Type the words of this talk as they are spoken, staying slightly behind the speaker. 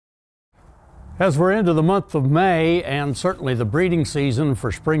As we're into the month of May and certainly the breeding season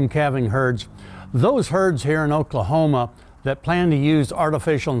for spring calving herds, those herds here in Oklahoma that plan to use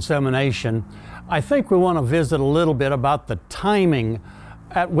artificial insemination, I think we want to visit a little bit about the timing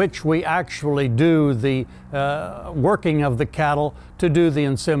at which we actually do the working of the cattle to do the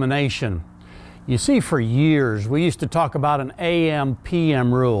insemination. You see, for years we used to talk about an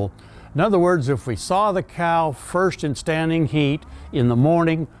AM/PM rule. In other words, if we saw the cow first in standing heat in the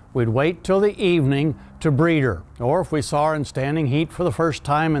morning, we'd wait till the evening to breed her. Or if we saw her in standing heat for the first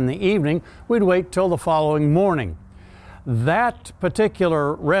time in the evening, we'd wait till the following morning. That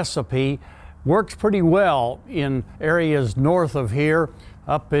particular recipe works pretty well in areas north of here,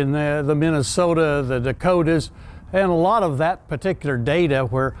 up in the Minnesota, the Dakotas, and a lot of that particular data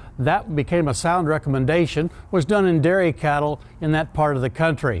where that became a sound recommendation was done in dairy cattle in that part of the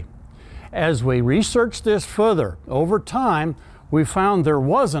country. As we researched this further, over time, we found there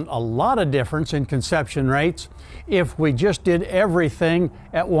wasn't a lot of difference in conception rates if we just did everything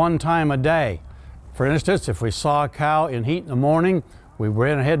at one time a day. For instance, if we saw a cow in heat in the morning, we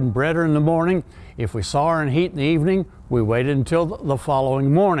went ahead and bred her in the morning. If we saw her in heat in the evening, we waited until the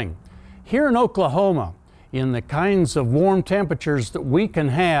following morning. Here in Oklahoma, in the kinds of warm temperatures that we can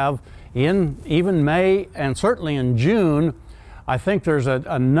have in even May and certainly in June, I think there's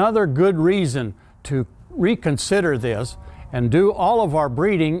another good reason to reconsider this and do all of our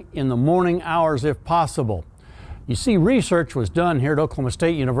breeding in the morning hours if possible. You see, research was done here at Oklahoma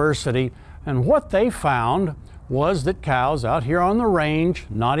State University, and what they found was that cows out here on the range,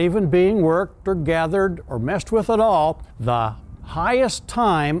 not even being worked or gathered or messed with at all, the highest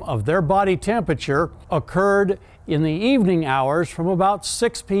time of their body temperature occurred in the evening hours from about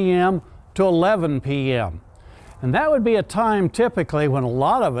 6 p.m. to 11 p.m. And that would be a time typically when a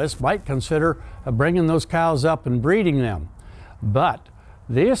lot of us might consider bringing those cows up and breeding them. But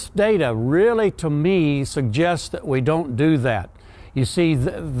this data really, to me, suggests that we don't do that. You see,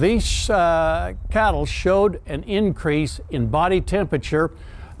 these cattle showed an increase in body temperature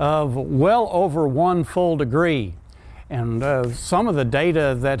of well over 1 full degree. And some of the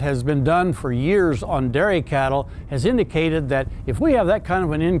data that has been done for years on dairy cattle has indicated that if we have that kind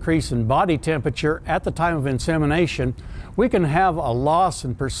of an increase in body temperature at the time of insemination, we can have a loss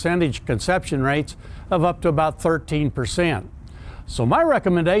in percentage conception rates of up to about 13%. So my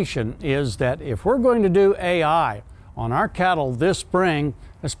recommendation is that if we're going to do AI on our cattle this spring,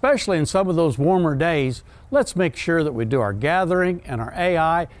 especially in some of those warmer days, let's make sure that we do our gathering and our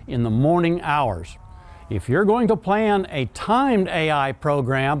AI in the morning hours. If you're going to plan a timed AI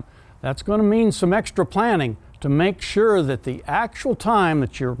program, that's going to mean some extra planning to make sure that the actual time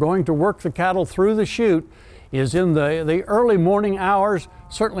that you're going to work the cattle through the chute is in the early morning hours.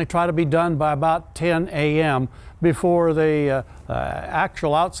 Certainly try to be done by about 10 a.m. before the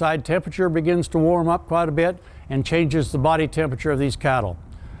actual outside temperature begins to warm up quite a bit and changes the body temperature of these cattle.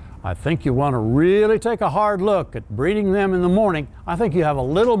 I think you want to really take a hard look at breeding them in the morning. I think you have a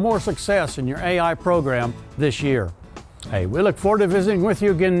little more success in your AI program this year. Hey, we look forward to visiting with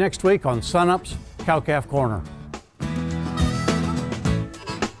you again next week on Sunup's Cow-Calf Corner.